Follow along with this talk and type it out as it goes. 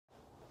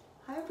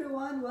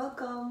everyone,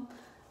 welcome.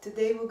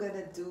 Today we're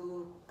gonna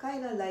do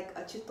kind of like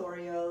a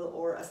tutorial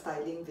or a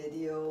styling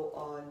video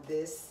on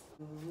this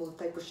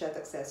multi-pochette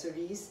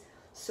accessories.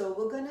 So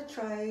we're gonna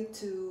try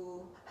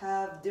to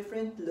have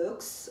different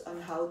looks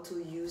on how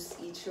to use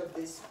each of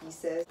these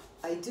pieces.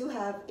 I do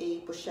have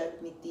a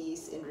pochette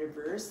métis in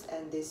reverse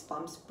and this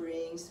palm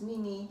springs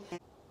mini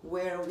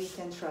where we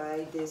can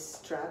try these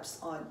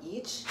straps on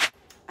each.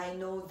 I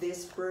know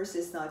this purse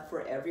is not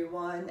for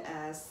everyone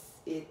as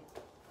it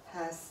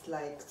has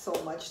like so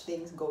much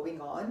things going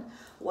on.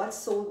 What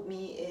sold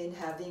me in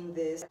having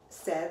this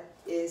set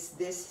is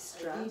this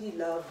strap. I really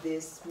love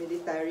this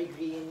military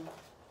green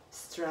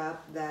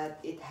strap that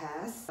it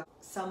has.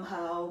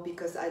 Somehow,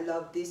 because I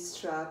love this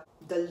strap,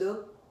 the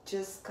look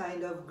just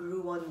kind of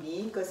grew on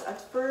me, because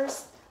at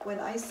first when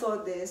I saw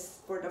this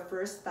for the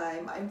first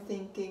time, I'm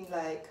thinking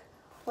like,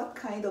 what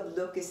kind of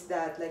look is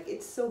that? Like,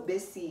 it's so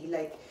busy,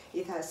 like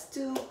it has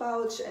two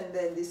pouch and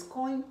then this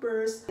coin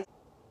purse.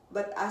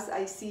 But as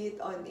I see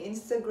it on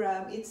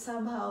Instagram, it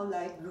somehow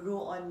like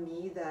grew on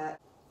me that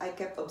I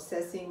kept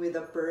obsessing with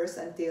the purse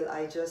until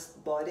I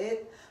just bought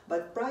it.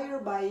 But prior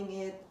buying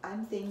it,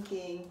 I'm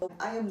thinking,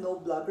 I am no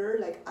blogger,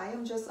 like I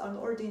am just an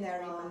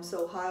ordinary mom,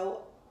 so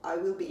how I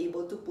will be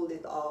able to pull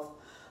it off.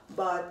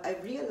 But I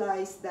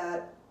realized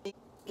that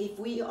if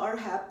we are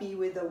happy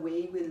with the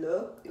way we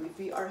look, if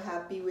we are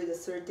happy with a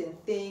certain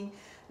thing,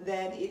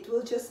 then it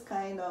will just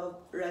kind of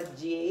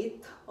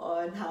radiate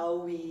on how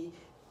we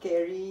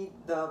carry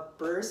the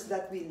purse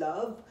that we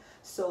love.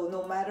 So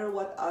no matter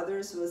what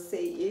others will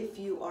say, if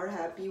you are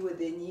happy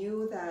within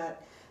you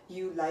that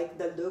you like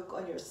the look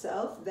on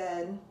yourself,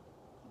 then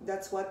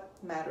that's what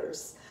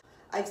matters.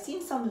 I've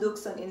seen some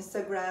looks on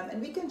Instagram and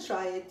we can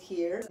try it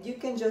here. You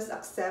can just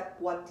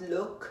accept what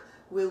look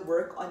will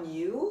work on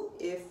you,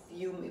 if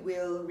you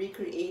will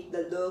recreate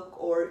the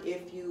look or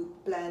if you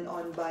plan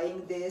on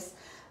buying this.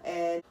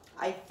 And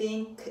I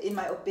think, in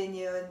my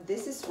opinion,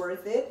 this is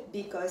worth it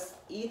because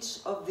each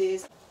of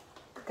these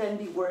can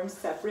be worn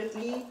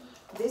separately.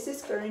 This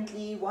is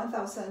currently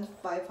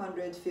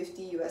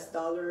 $1,550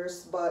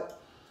 US, but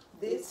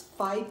this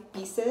 5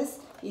 pieces.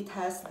 It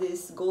has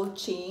this gold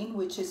chain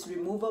which is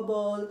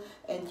removable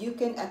and you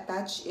can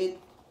attach it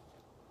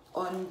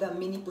on the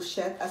mini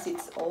pochette as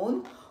its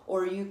own,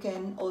 or you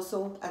can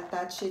also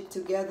attach it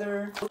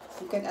together.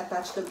 You can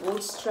attach the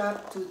gold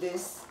strap to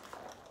this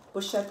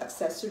pochette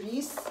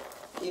accessories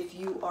if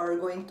you are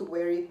going to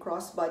wear it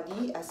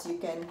crossbody, as you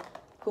can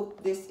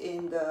hook this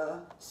in the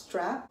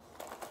strap.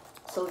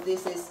 So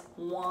this is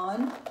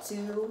 1,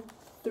 2,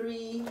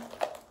 3,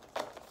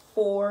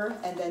 4,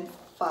 and then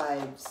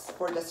 5s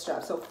for the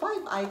strap. So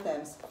 5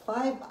 items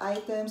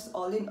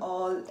all in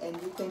all,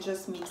 and you can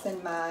just mix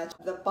and match.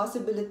 The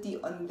possibility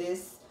on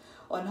this,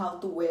 on how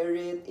to wear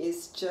it,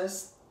 is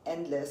just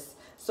endless.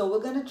 So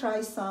we're gonna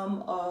try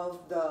some of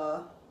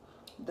the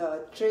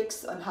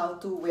tricks on how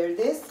to wear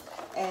this,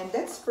 and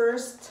let's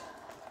first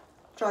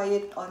try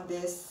it on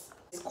this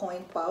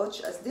coin pouch,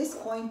 as this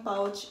coin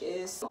pouch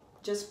is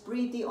just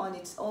pretty on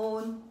its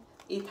own.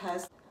 It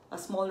has a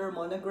smaller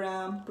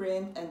monogram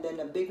print and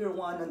then a bigger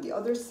one on the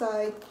other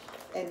side,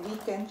 and we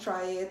can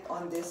try it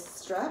on this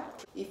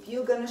strap. If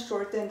you're gonna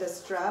shorten the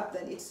strap,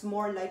 then it's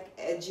more like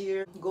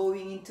edgier,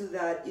 going into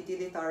that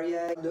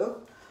utilitarian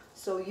look.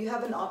 So you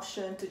have an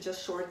option to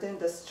just shorten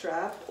the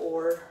strap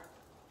or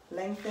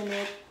lengthen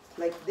it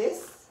like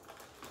this,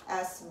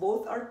 as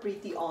both are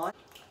pretty on.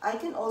 I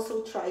can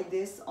also try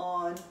this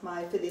on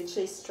my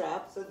Felice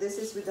strap. So this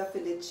is with a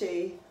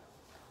Felice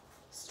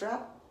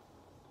strap.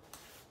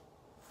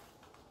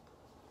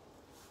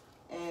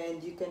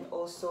 And you can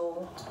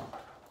also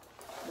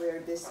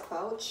wear this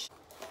pouch.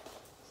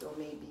 So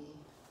maybe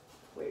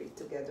wear it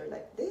together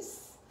like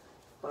this,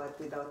 but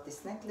without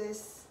this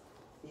necklace,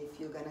 if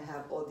you're gonna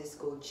have all this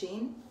gold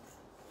chain.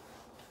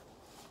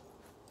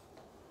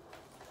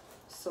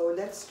 So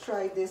let's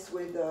try this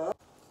with the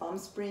Palm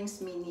Springs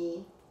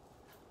mini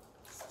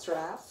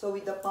strap. So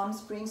with the Palm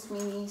Springs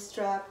mini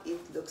strap,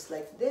 it looks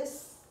like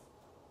this,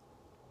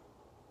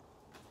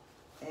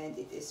 and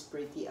it is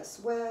pretty as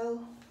well.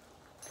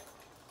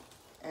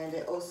 And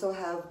I also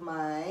have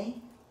my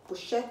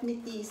Pochette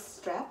métis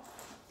strap.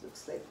 It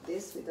looks like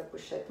this with the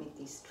Pochette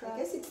métis strap. I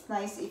guess it's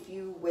nice if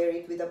you wear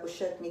it with a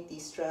Pochette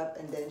métis strap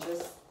and then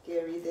just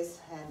carry this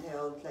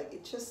handheld. Like,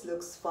 it just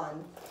looks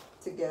fun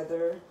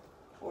together.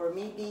 Or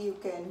maybe you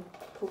can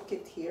hook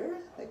it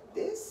here like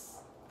this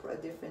for a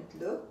different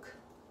look.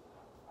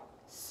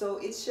 So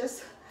it's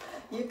just,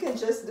 you can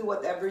just do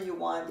whatever you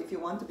want if you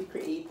want to be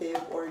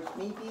creative, or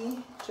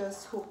maybe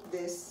just hook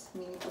this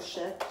mini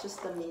pochette,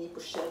 just a mini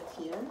pochette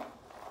here.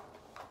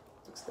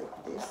 Looks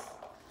like this.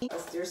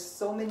 Because there's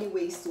so many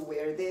ways to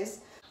wear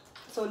this.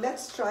 So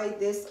let's try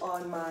this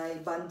on my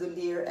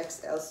Bandolier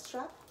XL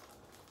strap.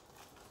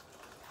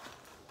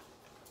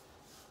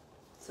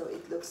 So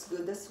it looks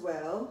good as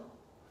well.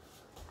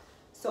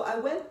 So I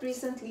went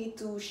recently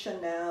to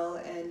Chanel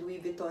and Louis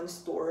Vuitton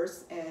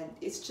stores, and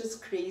it's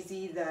just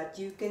crazy that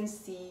you can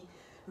see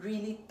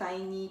really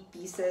tiny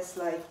pieces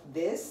like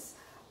this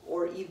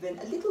or even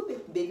a little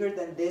bit bigger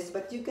than this,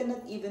 but you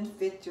cannot even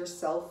fit your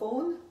cell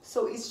phone.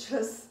 So it's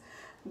just,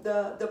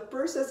 the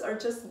purses are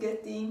just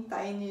getting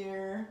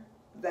tinier,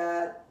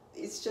 that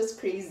it's just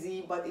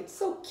crazy, but it's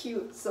so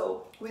cute.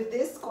 So with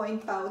this coin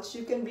pouch,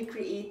 you can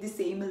recreate the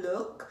same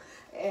look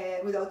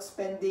and without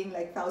spending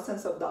like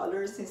thousands of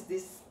dollars, since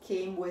this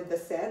came with the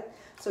set.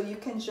 So you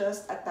can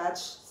just attach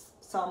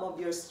some of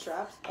your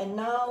straps. And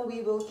now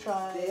we will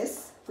try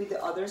this with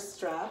the other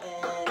strap,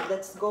 and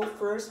let's go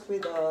first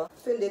with a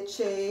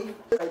filiche.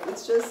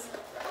 It just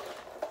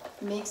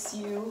makes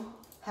you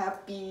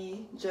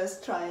happy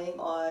just trying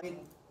on with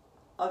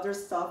other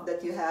stuff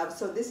that you have.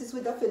 So this is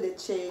with a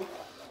filiche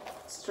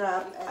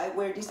strap. I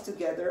wear this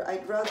together.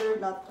 I'd rather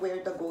not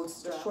wear the gold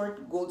strap, the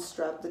short gold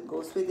strap that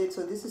goes with it.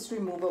 So this is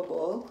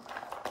removable.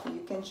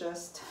 You can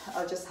just,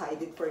 I'll just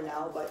hide it for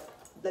now, but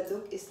the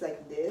look is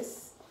like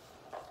this.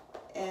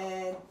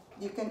 And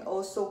you can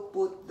also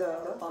put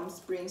the Palm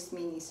Springs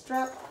mini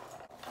strap,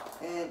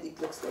 and it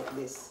looks like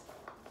this.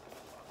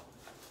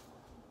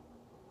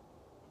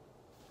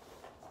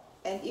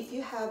 And if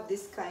you have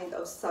this kind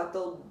of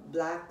subtle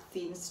black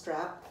thin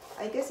strap,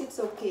 I guess it's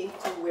okay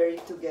to wear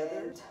it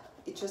together. And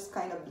it just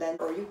kind of blends,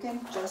 or you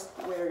can just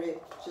wear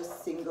it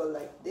just single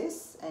like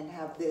this and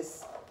have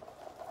this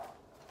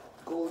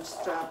gold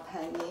strap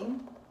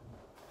hanging.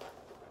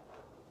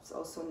 It's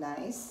also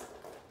nice.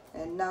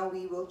 And now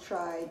we will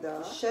try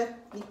the Pochette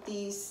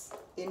Métis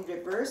in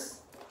reverse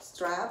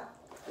strap.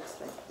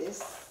 Looks like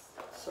this.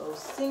 So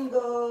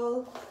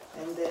single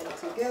and then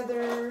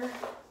together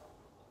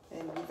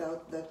and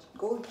without the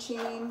gold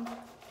chain.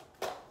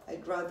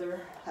 I'd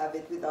rather have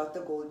it without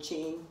the gold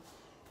chain.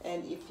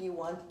 And if you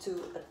want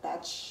to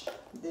attach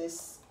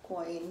this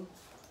coin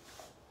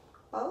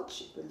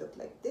pouch, it will look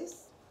like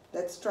this.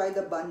 Let's try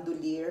the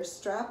bandolier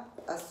strap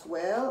as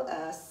well.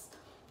 As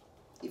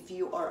if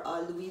you are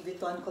a Louis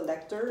Vuitton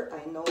collector,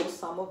 I know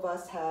some of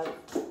us have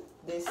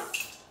this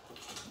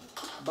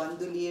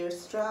bandolier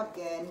strap.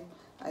 Again,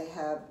 I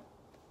have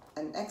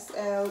an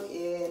XL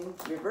in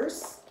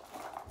reverse.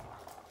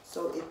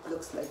 So it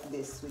looks like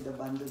this with the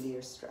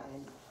bandolier strap.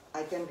 And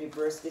I can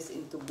reverse this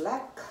into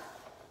black.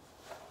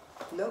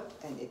 Look,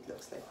 and it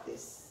looks like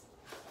this.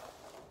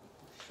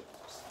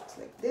 Looks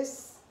like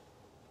this.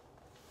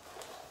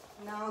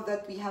 Now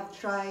that we have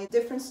tried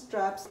different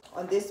straps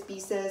on these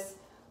pieces,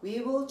 we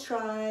will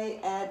try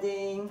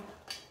adding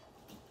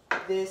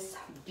this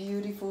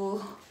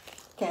beautiful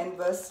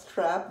canvas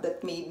strap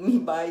that made me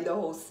buy the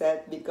whole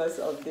set because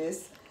of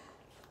this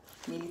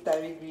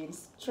military green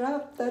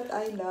strap that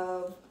I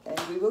love. And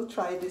we will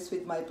try this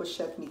with my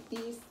Pochette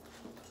Métis.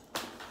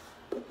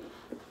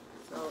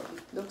 So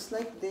it looks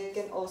like they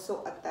can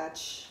also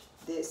attach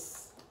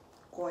this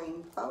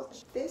coin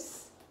pouch,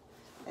 this.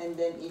 And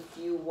then if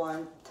you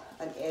want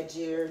an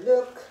edgier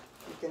look,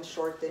 you can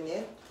shorten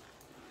it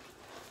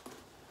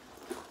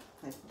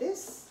like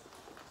this.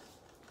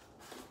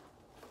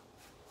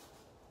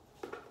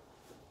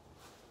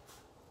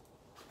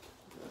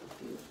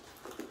 If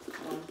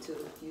you want to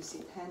use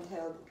it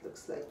handheld, it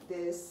looks like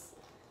this.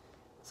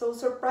 So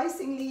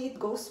surprisingly, it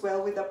goes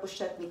well with the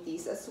Pochette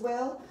Métis, as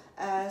well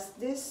as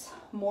this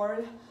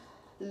more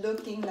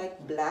looking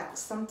like black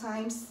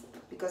sometimes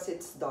because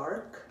it's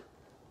dark.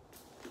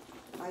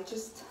 I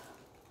just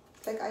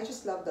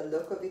love the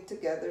look of it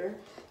together.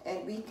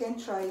 And we can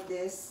try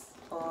this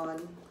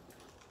on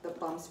the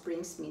Palm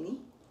Springs Mini.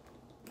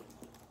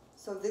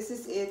 So this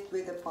is it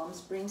with the Palm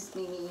Springs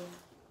Mini.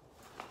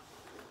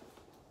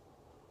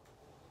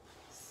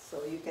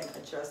 So you can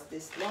adjust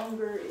this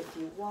longer if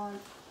you want,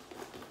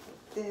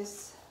 like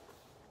this.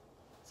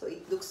 So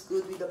it looks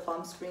good with the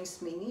Palm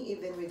Springs Mini,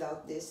 even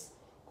without this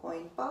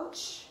coin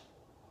pouch.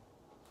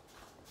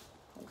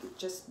 And it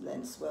just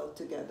blends well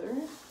together.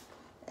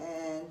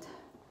 And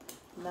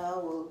now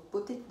we'll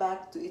put it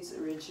back to its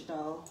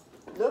original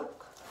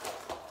look.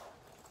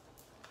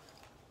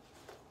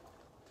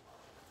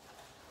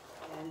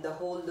 And the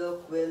whole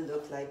look will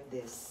look like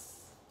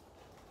this.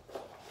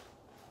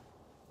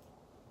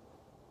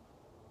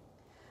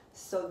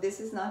 So this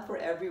is not for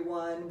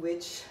everyone,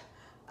 which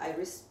I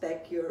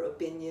respect your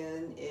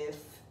opinion if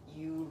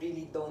you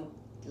really don't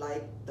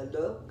like the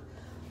look.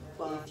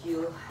 But if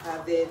you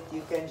have it,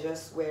 you can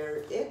just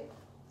wear it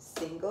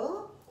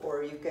single,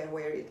 or you can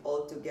wear it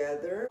all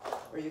together,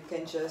 or you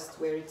can just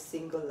wear it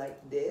single like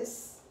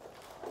this,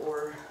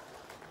 or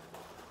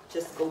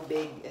just go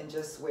big and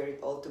just wear it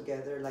all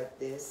together like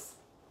this.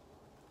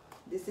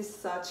 This is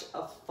such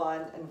a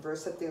fun and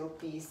versatile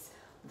piece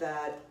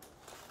that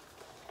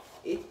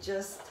it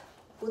just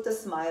put a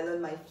smile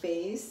on my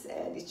face,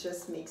 and it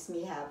just makes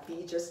me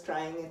happy just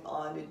trying it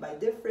on with my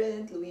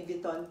different Louis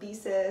Vuitton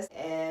pieces.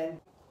 And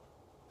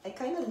I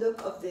kind of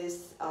look of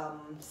this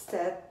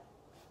set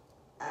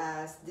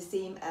as the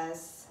same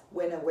as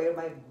when I wear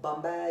my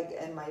bum bag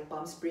and my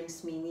Palm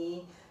Springs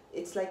Mini.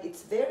 It's like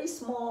it's very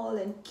small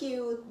and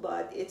cute,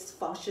 but it's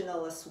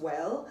functional as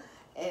well,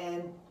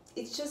 and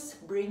it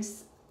just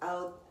brings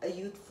out a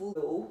youthful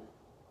glow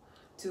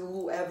to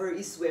whoever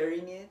is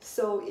wearing it.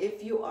 So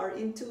if you are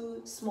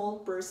into small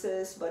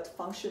purses but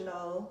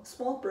functional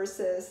small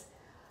purses,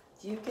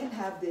 you can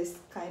have this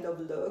kind of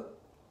look.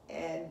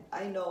 And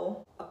I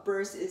know a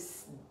purse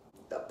is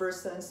the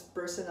person's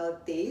personal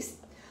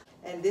taste,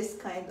 and this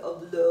kind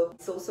of look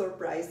is so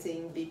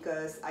surprising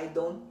because I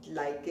don't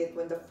like it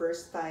when the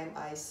first time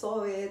I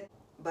saw it,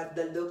 but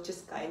the look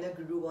just kind of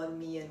grew on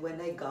me, and when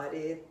I got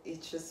it,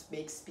 it just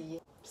makes me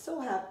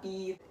so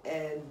happy.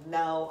 And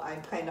now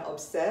I'm kind of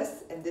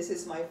obsessed, and this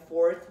is my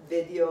 4th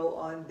video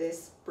on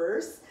this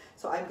purse.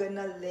 So I'm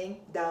gonna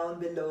link down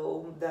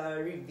below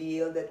the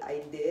reveal that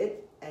I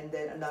did, and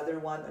then another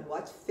one on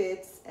what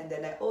fits, and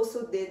then I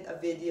also did a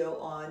video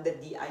on the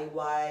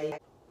DIY,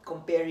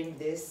 comparing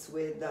this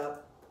with the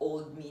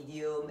old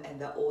medium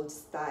and the old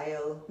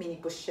style mini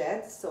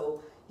pochette.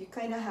 So you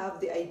kind of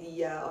have the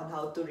idea on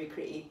how to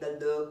recreate the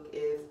look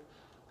if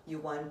you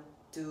want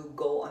to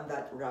go on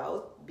that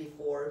route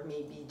before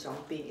maybe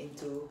jumping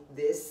into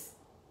this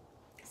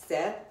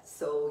set.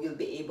 So you'll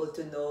be able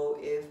to know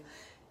if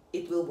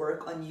it will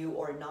work on you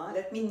or not.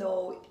 Let me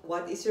know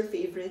what is your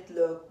favorite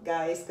look,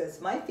 guys, because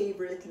my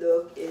favorite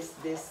look is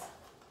this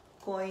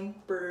coin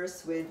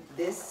purse with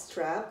this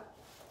strap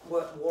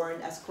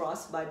worn as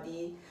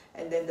crossbody.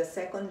 And then the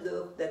second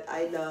look that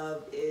I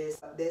love is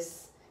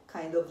this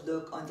kind of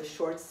look on the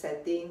short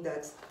setting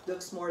that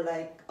looks more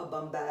like a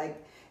bum bag.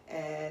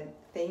 And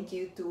thank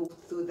you to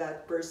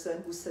that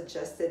person who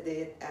suggested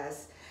it,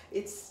 as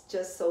it's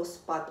just so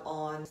spot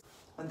on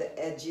the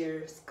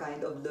edgier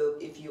kind of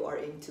look if you are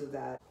into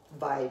that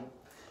vibe.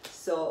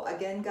 So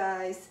again,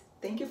 guys,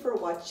 thank you for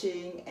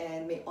watching,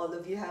 and may all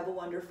of you have a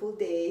wonderful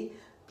day.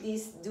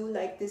 Please do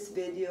like this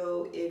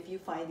video if you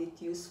find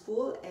it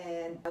useful,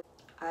 and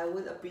I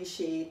would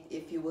appreciate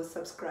if you will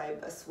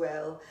subscribe as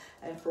well.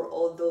 And for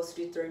all those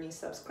returning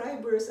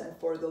subscribers and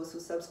for those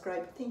who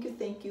subscribe, thank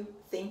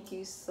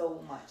you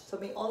so much. So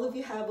may all of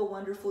you have a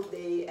wonderful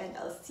day, and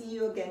I'll see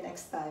you again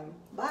next time.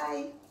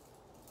 Bye!